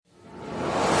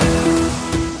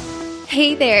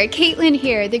Hey there, Caitlin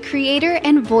here, the creator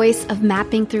and voice of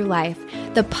Mapping Through Life,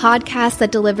 the podcast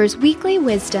that delivers weekly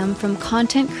wisdom from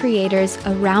content creators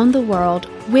around the world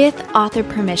with author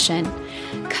permission.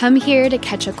 Come here to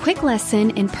catch a quick lesson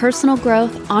in personal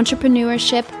growth,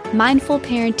 entrepreneurship, mindful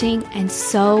parenting, and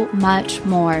so much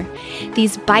more.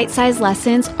 These bite-sized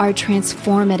lessons are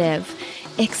transformative.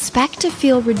 Expect to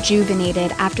feel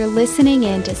rejuvenated after listening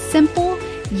in to simple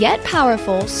yet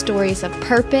powerful stories of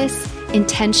purpose,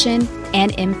 intention,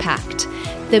 and impact.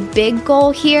 The big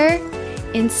goal here: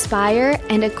 inspire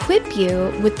and equip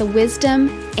you with the wisdom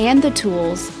and the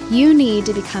tools you need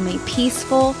to become a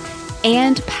peaceful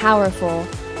and powerful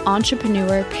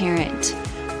entrepreneur parent.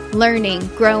 Learning,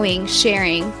 growing,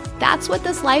 sharing, that's what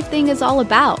this life thing is all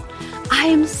about. I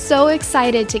am so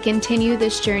excited to continue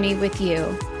this journey with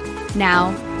you.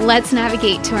 Now, let's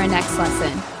navigate to our next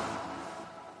lesson.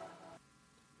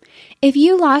 If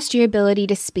you lost your ability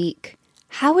to speak,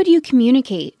 how would you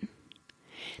communicate?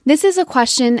 This is a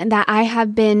question that I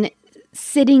have been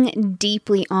sitting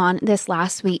deeply on this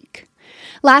last week.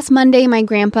 Last Monday, my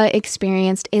grandpa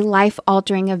experienced a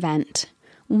life-altering event,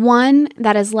 one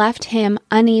that has left him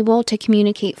unable to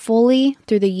communicate fully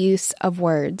through the use of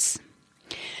words.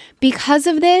 Because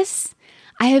of this,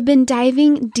 I have been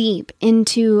diving deep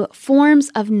into forms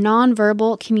of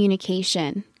nonverbal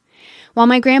communication. While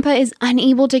my grandpa is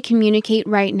unable to communicate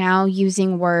right now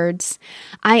using words,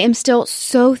 I am still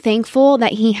so thankful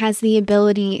that he has the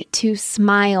ability to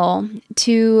smile,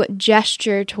 to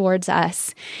gesture towards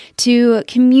us, to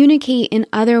communicate in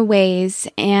other ways.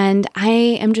 And I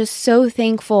am just so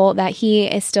thankful that he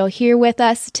is still here with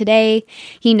us today.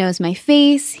 He knows my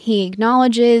face. He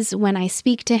acknowledges when I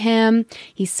speak to him.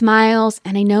 He smiles,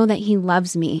 and I know that he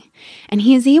loves me. And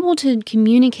he is able to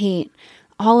communicate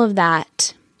all of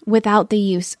that without the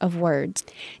use of words.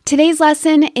 Today's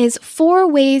lesson is 4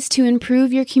 ways to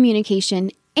improve your communication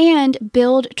and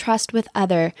build trust with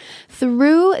others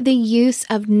through the use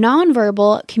of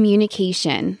nonverbal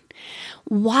communication.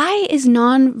 Why is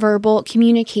nonverbal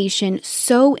communication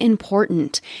so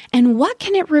important? And what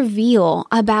can it reveal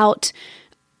about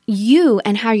you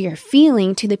and how you're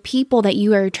feeling to the people that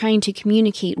you are trying to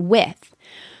communicate with?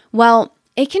 Well,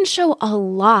 it can show a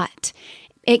lot.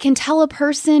 It can tell a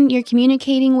person you're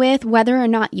communicating with whether or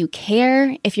not you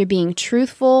care, if you're being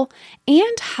truthful,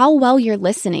 and how well you're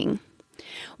listening.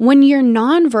 When your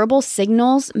nonverbal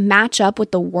signals match up with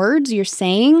the words you're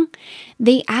saying,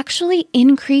 they actually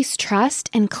increase trust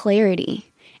and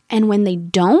clarity. And when they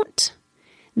don't,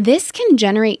 this can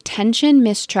generate tension,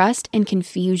 mistrust, and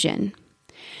confusion.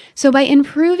 So by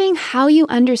improving how you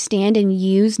understand and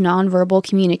use nonverbal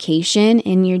communication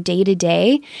in your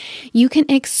day-to-day, you can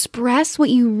express what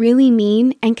you really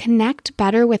mean and connect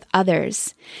better with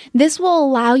others. This will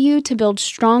allow you to build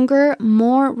stronger,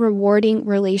 more rewarding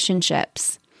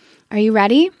relationships. Are you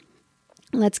ready?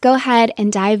 Let's go ahead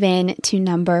and dive in to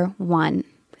number 1,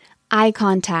 eye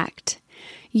contact.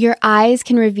 Your eyes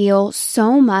can reveal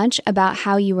so much about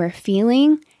how you are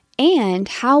feeling and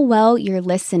how well you're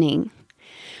listening.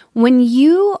 When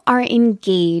you are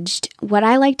engaged, what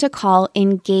I like to call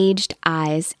engaged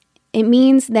eyes, it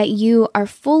means that you are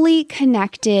fully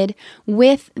connected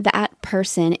with that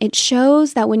person. It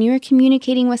shows that when you're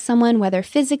communicating with someone, whether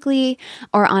physically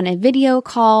or on a video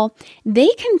call, they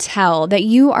can tell that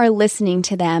you are listening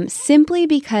to them simply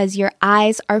because your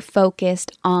eyes are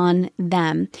focused on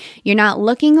them. You're not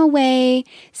looking away,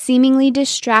 seemingly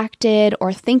distracted,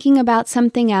 or thinking about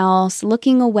something else,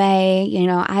 looking away,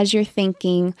 as you're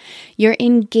thinking. Your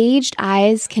engaged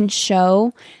eyes can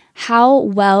show how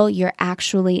well you're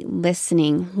actually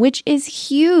listening, which is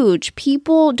huge.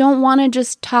 People don't want to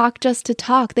just to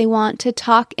talk. They want to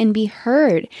talk and be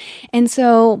heard. And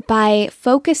so by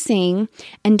focusing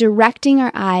and directing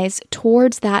our eyes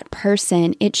towards that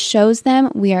person, it shows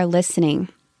them we are listening.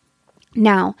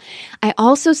 Now, I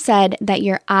also said that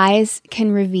your eyes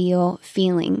can reveal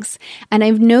feelings, and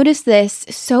I've noticed this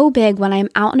so big when I'm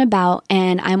out and about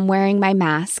and I'm wearing my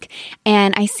mask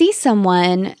and I see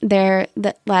someone there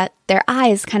that their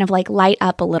eyes kind of like light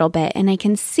up a little bit, and I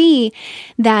can see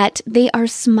that they are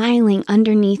smiling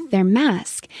underneath their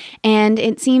mask, and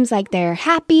it seems like they're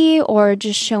happy or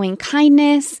just showing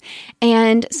kindness.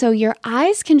 And so your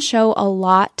eyes can show a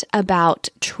lot about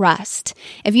trust.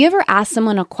 If you ever ask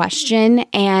someone a question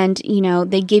and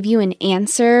they give you an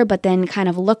answer but then kind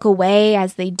of look away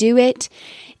as they do it,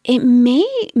 it may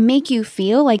make you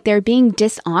feel like they're being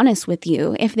dishonest with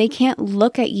you if they can't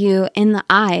look at you in the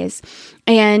eyes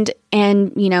and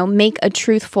make a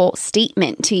truthful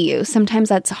statement to you. Sometimes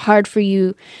that's hard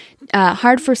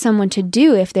for someone to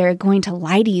do if they're going to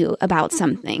lie to you about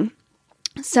something.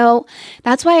 So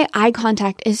that's why eye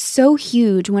contact is so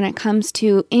huge when it comes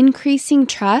to increasing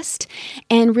trust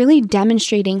and really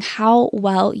demonstrating how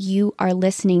well you are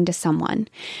listening to someone.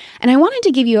 And I wanted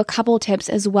to give you a couple tips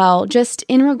as well, just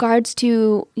in regards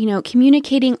to,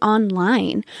 communicating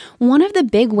online. One of the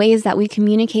big ways that we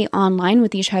communicate online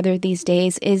with each other these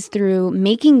days is through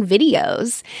making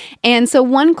videos. And so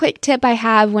one quick tip I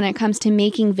have when it comes to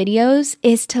making videos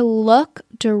is to look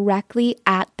directly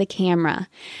at the camera.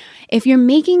 If you're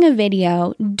making a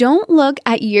video, don't look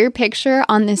at your picture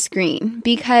on the screen,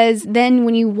 because then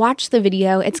when you watch the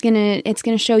video, it's going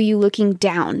to show you looking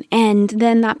down, and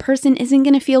then that person isn't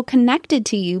going to feel connected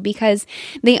to you because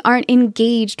they aren't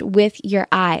engaged with your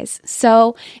eyes.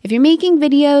 So, if you're making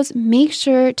videos, make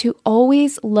sure to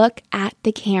always look at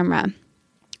the camera.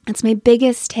 That's my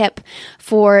biggest tip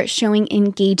for showing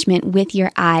engagement with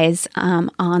your eyes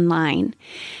online.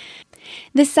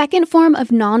 The second form of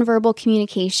nonverbal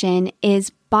communication is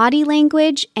body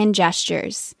language and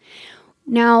gestures.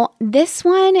 Now, this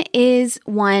one is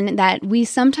one that we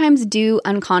sometimes do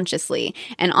unconsciously.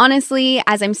 And honestly,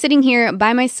 as I'm sitting here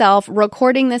by myself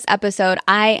recording this episode,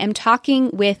 I am talking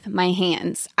with my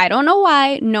hands. I don't know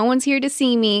why, no one's here to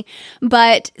see me,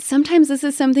 but sometimes this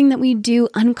is something that we do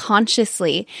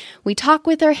unconsciously. We talk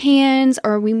with our hands,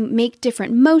 or we make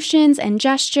different motions and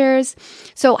gestures.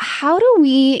 So how do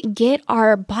we get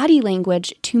our body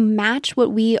language to match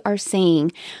what we are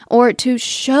saying, or to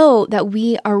show that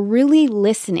we are really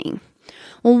listening?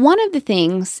 Well, one of the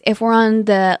things, if we're on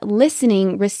the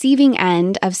listening, receiving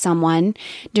end of someone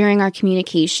during our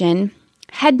communication,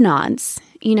 head nods,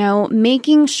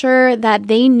 making sure that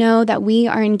they know that we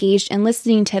are engaged and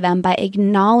listening to them by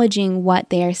acknowledging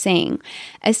what they are saying.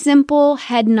 A simple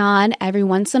head nod every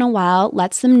once in a while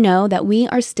lets them know that we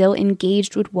are still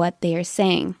engaged with what they are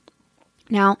saying.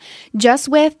 Now, just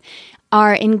with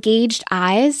our engaged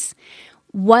eyes,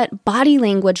 what body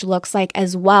language looks like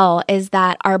as well is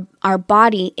that our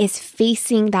body is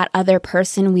facing that other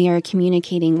person we are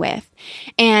communicating with.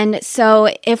 And so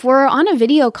if we're on a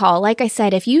video call, like I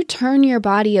said, if you turn your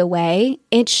body away,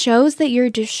 it shows that you're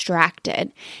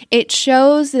distracted. It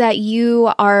shows that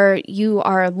you are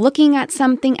looking at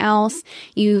something else.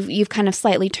 You've kind of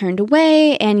slightly turned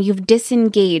away and you've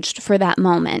disengaged for that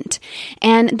moment.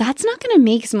 And that's not going to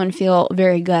make someone feel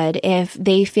very good if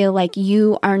they feel like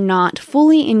you are not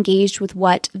fully engaged with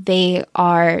what they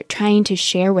are trying to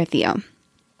share with you.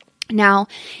 Now,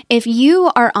 if you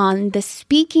are on the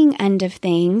speaking end of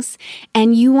things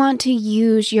and you want to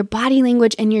use your body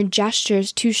language and your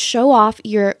gestures to show off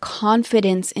your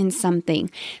confidence in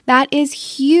something, that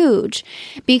is huge,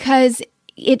 because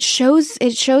it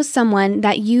shows someone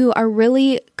that you are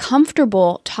really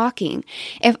comfortable talking.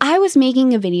 If I was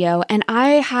making a video and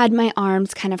I had my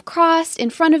arms kind of crossed in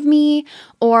front of me,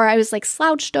 or I was like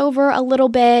slouched over a little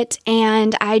bit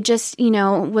and I just,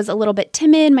 was a little bit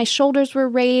timid, my shoulders were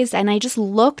raised and I just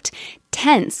looked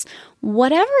tense,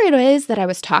 whatever it is that I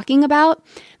was talking about,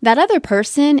 that other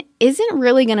person isn't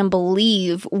really going to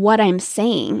believe what I'm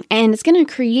saying. And it's going to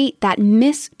create that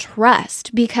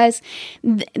mistrust, because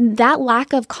that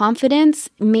lack of confidence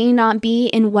may not be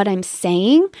in what I'm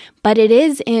saying, but it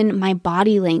is in my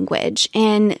body language.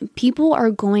 And people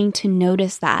are going to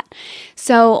notice that.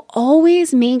 So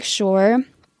always make sure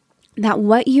that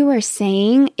what you are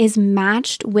saying is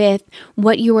matched with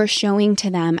what you are showing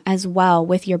to them as well,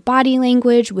 with your body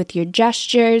language, with your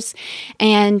gestures,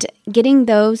 and getting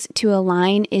those to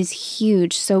align is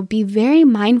huge. So be very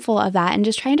mindful of that and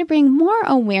just try to bring more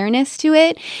awareness to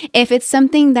it if it's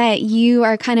something that you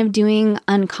are kind of doing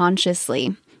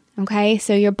unconsciously. Okay,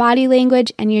 so your body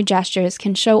language and your gestures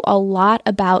can show a lot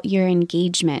about your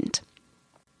engagement.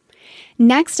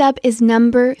 Next up is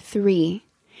number 3.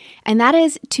 And that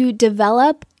is to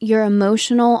develop your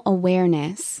emotional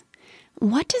awareness.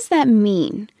 What does that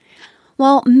mean?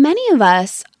 Well, many of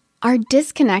us are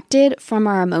disconnected from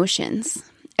our emotions,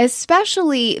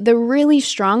 especially the really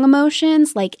strong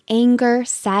emotions like anger,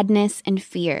 sadness, and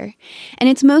fear. And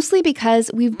it's mostly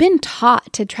because we've been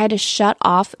taught to try to shut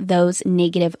off those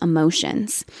negative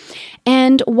emotions.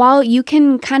 And while you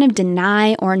can kind of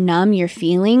deny or numb your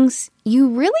feelings, you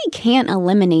really can't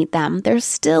eliminate them. They're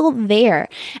still there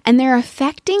and they're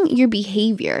affecting your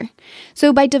behavior.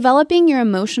 So by developing your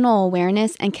emotional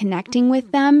awareness and connecting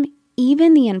with them,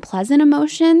 even the unpleasant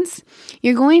emotions,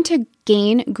 you're going to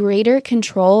gain greater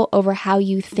control over how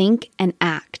you think and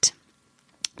act.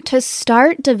 To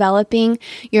start developing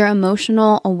your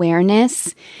emotional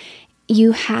awareness,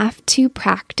 you have to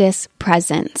practice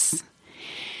presence.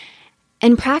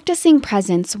 And practicing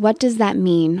presence, what does that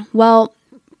mean? Well,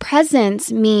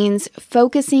 presence means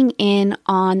focusing in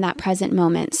on that present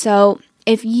moment. So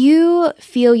if you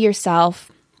feel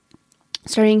yourself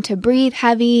starting to breathe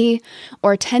heavy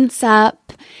or tense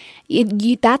up,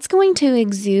 that's going to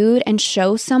exude and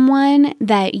show someone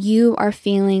that you are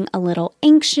feeling a little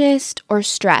anxious or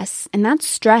stressed. And that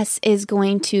stress is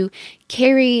going to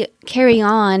carry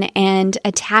on and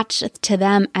attach to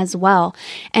them as well.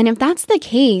 And if that's the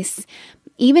case,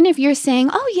 even if you're saying,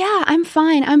 oh yeah, I'm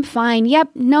fine. Yep,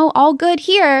 no, all good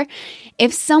here.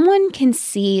 If someone can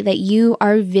see that you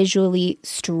are visually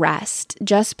stressed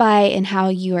just by in how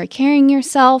you are carrying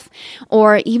yourself,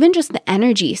 or even just the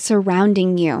energy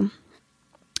surrounding you,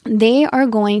 they are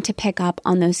going to pick up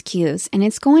on those cues, and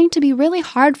it's going to be really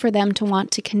hard for them to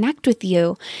want to connect with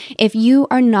you if you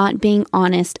are not being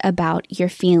honest about your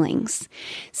feelings.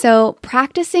 So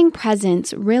practicing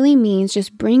presence really means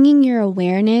just bringing your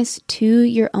awareness to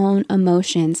your own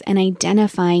emotions and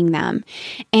identifying them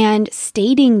and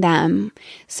stating them.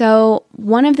 So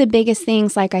one of the biggest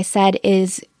things, like I said,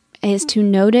 is to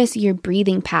notice your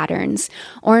breathing patterns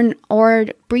or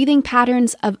breathing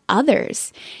patterns of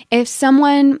others. If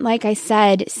someone, like I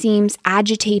said, seems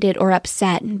agitated or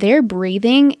upset, their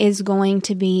breathing is going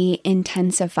to be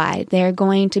intensified. They're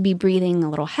going to be breathing a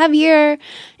little heavier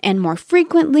and more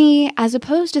frequently, as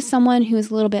opposed to someone who is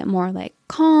a little bit more like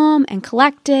calm and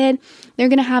collected. They're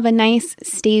going to have a nice,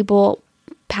 stable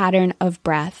pattern of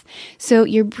breath. So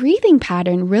your breathing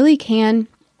pattern really can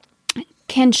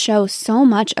show so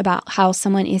much about how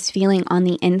someone is feeling on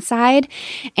the inside,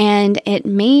 and it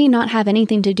may not have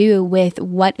anything to do with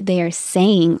what they are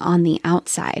saying on the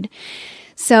outside.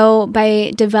 So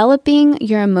by developing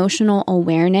your emotional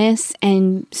awareness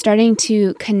and starting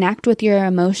to connect with your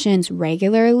emotions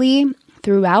regularly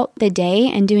throughout the day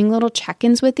and doing little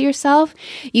check-ins with yourself,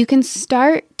 you can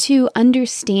start to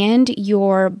understand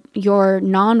your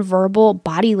nonverbal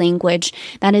body language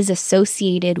that is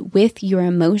associated with your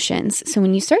emotions. So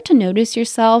when you start to notice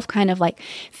yourself kind of like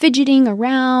fidgeting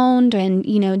around and,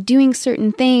 doing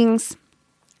certain things,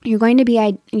 you're going to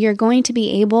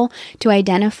be able to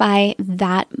identify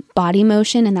that body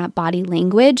motion and that body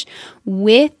language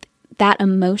with that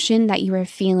emotion that you are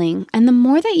feeling. And the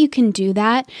more that you can do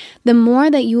that, the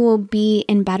more that you will be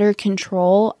in better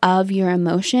control of your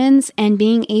emotions and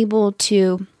being able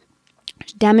to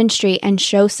demonstrate and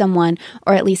show someone,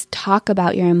 or at least talk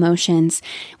about your emotions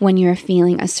when you're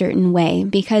feeling a certain way.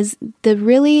 Because the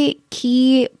really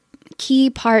key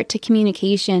part to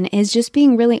communication is just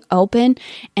being really open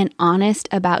and honest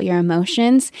about your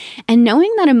emotions, and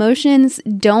knowing that emotions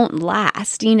don't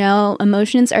last.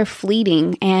 Emotions are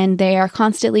fleeting and they are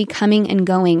constantly coming and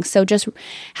going. So just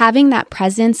having that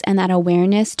presence and that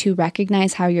awareness to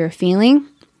recognize how you're feeling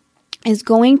is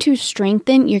going to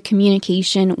strengthen your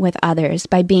communication with others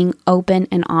by being open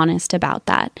and honest about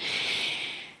that.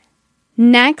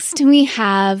 Next, we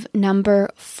have number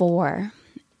 4.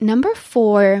 Number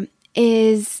 4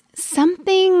 is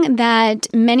something that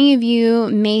many of you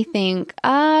may think,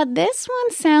 this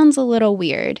one sounds a little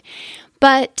weird,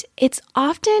 but it's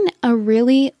often a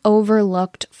really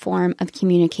overlooked form of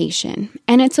communication.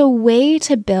 And it's a way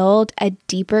to build a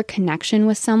deeper connection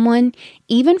with someone,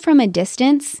 even from a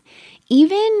distance,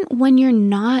 even when you're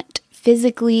not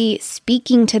physically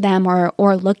speaking to them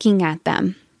or looking at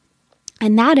them.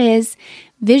 And that is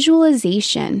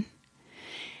visualization.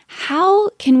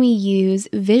 How can we use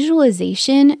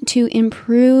visualization to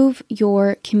improve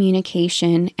your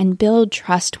communication and build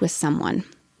trust with someone?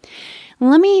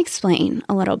 Let me explain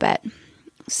a little bit.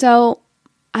 So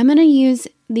I'm going to use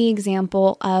the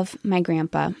example of my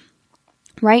grandpa.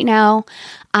 Right now,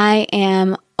 I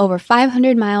am over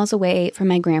 500 miles away from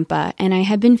my grandpa, and I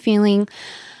have been feeling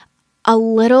a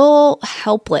little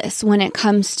helpless when it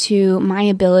comes to my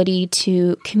ability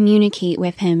to communicate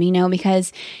with him,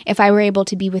 because if I were able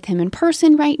to be with him in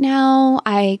person right now,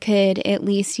 I could at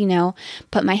least,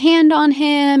 put my hand on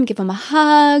him, give him a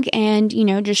hug, and,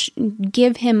 just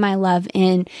give him my love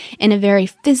in a very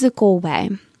physical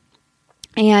way.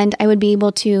 And I would be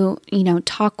able to,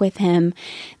 talk with him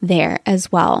there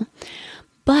as well.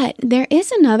 But there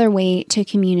is another way to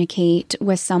communicate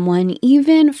with someone,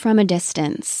 even from a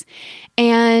distance.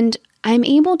 And I'm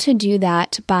able to do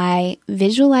that by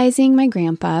visualizing my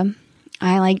grandpa.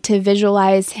 I like to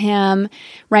visualize him.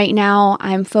 Right now,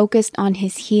 I'm focused on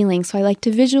his healing. So I like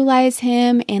to visualize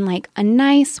him in like a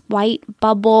nice white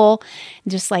bubble,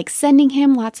 just like sending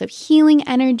him lots of healing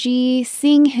energy,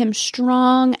 seeing him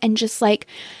strong, and just like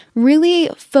really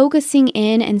focusing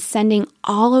in and sending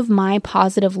all of my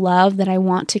positive love that I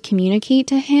want to communicate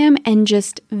to him, and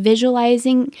just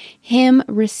visualizing him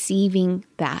receiving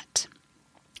that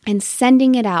and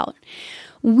sending it out.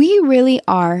 we really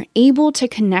are able to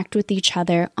connect with each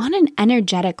other on an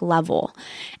energetic level.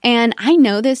 And I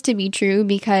know this to be true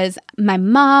because my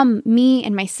mom, me,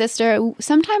 and my sister,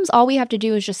 sometimes all we have to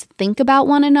do is just think about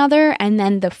one another and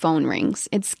then the phone rings.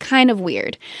 It's kind of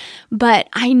weird. But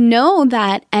I know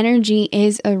that energy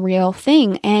is a real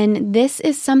thing, and this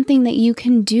is something that you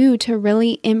can do to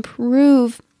really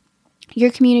improve your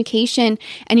communication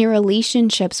and your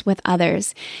relationships with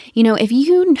others. If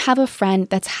you have a friend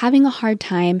that's having a hard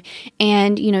time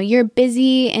and, you're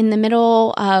busy in the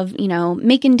middle of,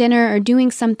 making dinner or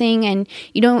doing something and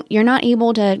you're not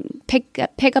able to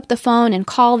pick up the phone and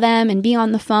call them and be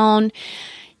on the phone,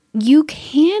 you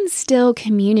can still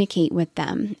communicate with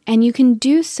them, and you can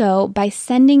do so by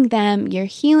sending them your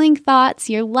healing thoughts,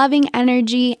 your loving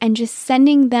energy, and just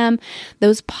sending them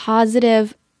those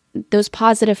positive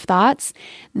thoughts.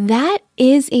 That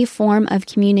is a form of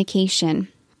communication.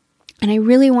 And I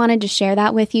really wanted to share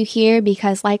that with you here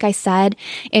because, like I said,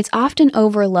 it's often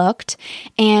overlooked,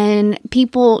 and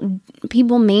people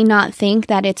may not think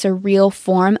that it's a real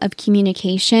form of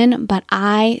communication, but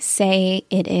I say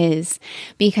it is,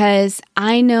 because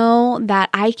I know that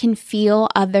I can feel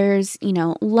others,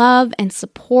 love and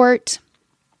support.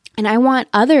 And I want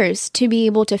others to be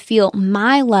able to feel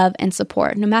my love and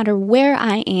support no matter where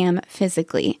I am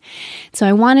physically. So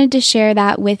I wanted to share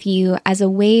that with you as a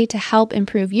way to help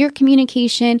improve your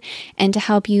communication and to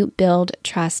help you build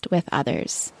trust with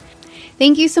others.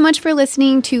 Thank you so much for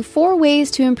listening to 4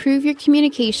 ways to improve your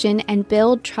communication and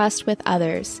build trust with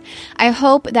others. I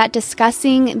hope that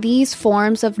discussing these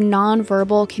forms of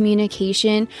nonverbal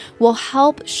communication will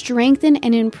help strengthen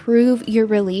and improve your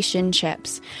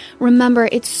relationships. Remember,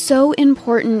 it's so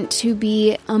important to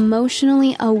be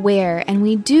emotionally aware, and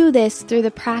we do this through the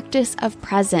practice of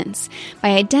presence by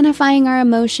identifying our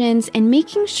emotions and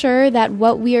making sure that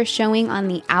what we are showing on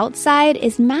the outside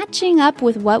is matching up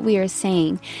with what we are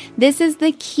saying. This is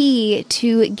the key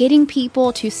to getting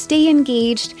people to stay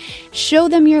engaged, show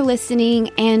them you're listening,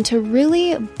 and to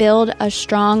really build a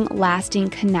strong, lasting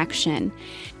connection.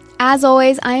 As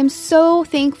always, I am so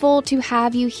thankful to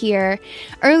have you here.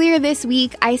 Earlier this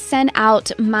week, I sent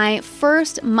out my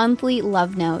first monthly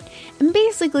love note. And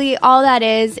basically, all that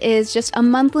is just a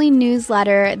monthly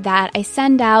newsletter that I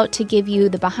send out to give you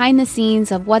the behind the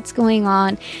scenes of what's going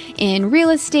on in real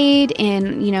estate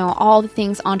and, all the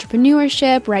things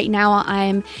entrepreneurship. Right now,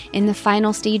 I'm in the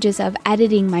final stages of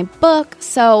editing my book.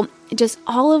 So just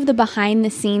all of the behind the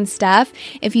scenes stuff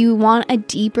if you want a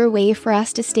deeper way for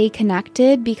us to stay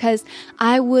connected, because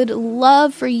I would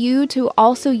love for you to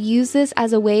also use this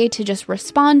as a way to just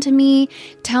respond to me,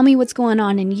 tell me what's going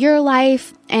on in your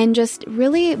life, and just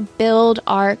really build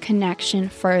our connection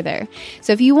further.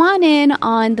 So if you want in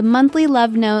on the monthly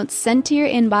love notes sent to your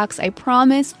inbox, I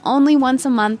promise only once a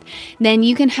month, then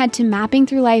you can head to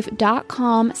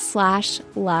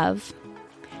mappingthroughlife.com/love.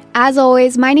 As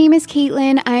always, my name is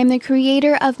Caitlin. I am the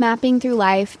creator of Mapping Through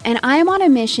Life, and I am on a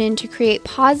mission to create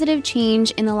positive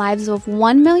change in the lives of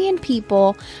 1 million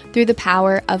people through the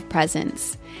power of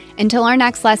presence. Until our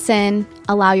next lesson,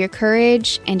 allow your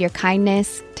courage and your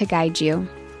kindness to guide you.